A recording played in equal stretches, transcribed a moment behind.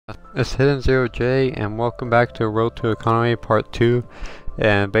It's Hidden Zero J, and welcome back to Road to Economy Part 2.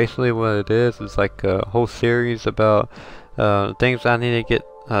 And basically what it is like a whole series about things I need to get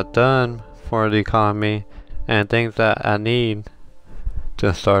done for the economy and things that I need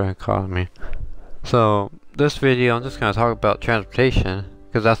to start an economy. So this video I'm just going to talk about transportation,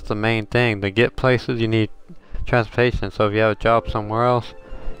 because that's the main thing. To get places you need transportation. So if you have a job somewhere else,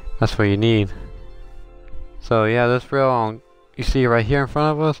 that's what you need. So yeah, this rail you see right here in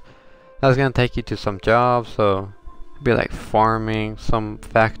front of us, that's gonna take you to some jobs. So it'd be like farming, some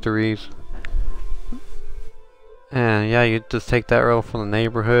factories, and yeah, you just take that road from the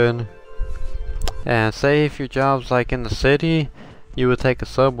neighborhood. And say if your job's like in the city, you would take a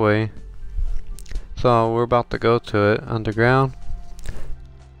subway. So we're about to go to it underground.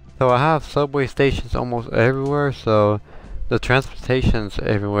 So I have subway stations almost everywhere, so the transportation's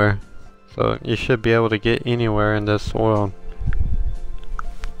everywhere. So you should be able to get anywhere in this world.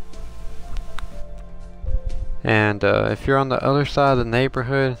 And if you're on the other side of the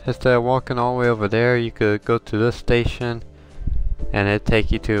neighborhood, instead of walking all the way over there, you could go to this station and it'd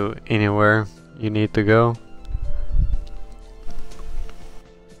take you to anywhere you need to go.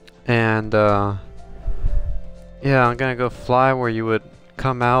 And yeah, I'm gonna go fly where you would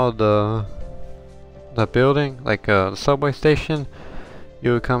come out of the building, like the subway station.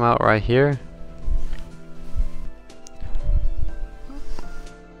 You would come out right here.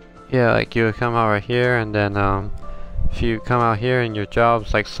 Yeah, like you would come out right here, and then if you come out here and your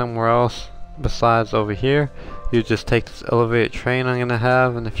job's like somewhere else besides over here, you just take this elevated train I'm gonna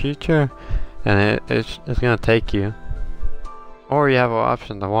have in the future, and it's gonna take you. Or you have an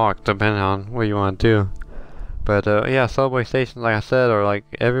option to walk, depending on what you want to do. But yeah, subway stations, like I said, are like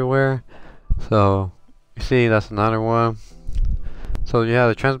everywhere. So you see, that's another one. So yeah,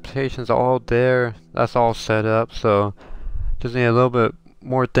 the transportation's all there. That's all set up. So just need a little bit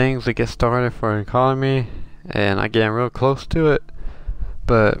more things to get started for an economy, and I'm getting real close to it.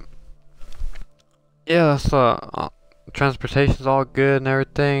 But yeah, that's transportation's all good and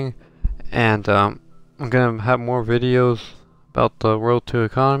everything. And I'm gonna have more videos about the Road to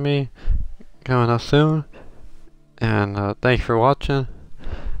Economy coming up soon. And thanks for watching.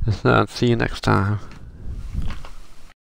 And see you next time.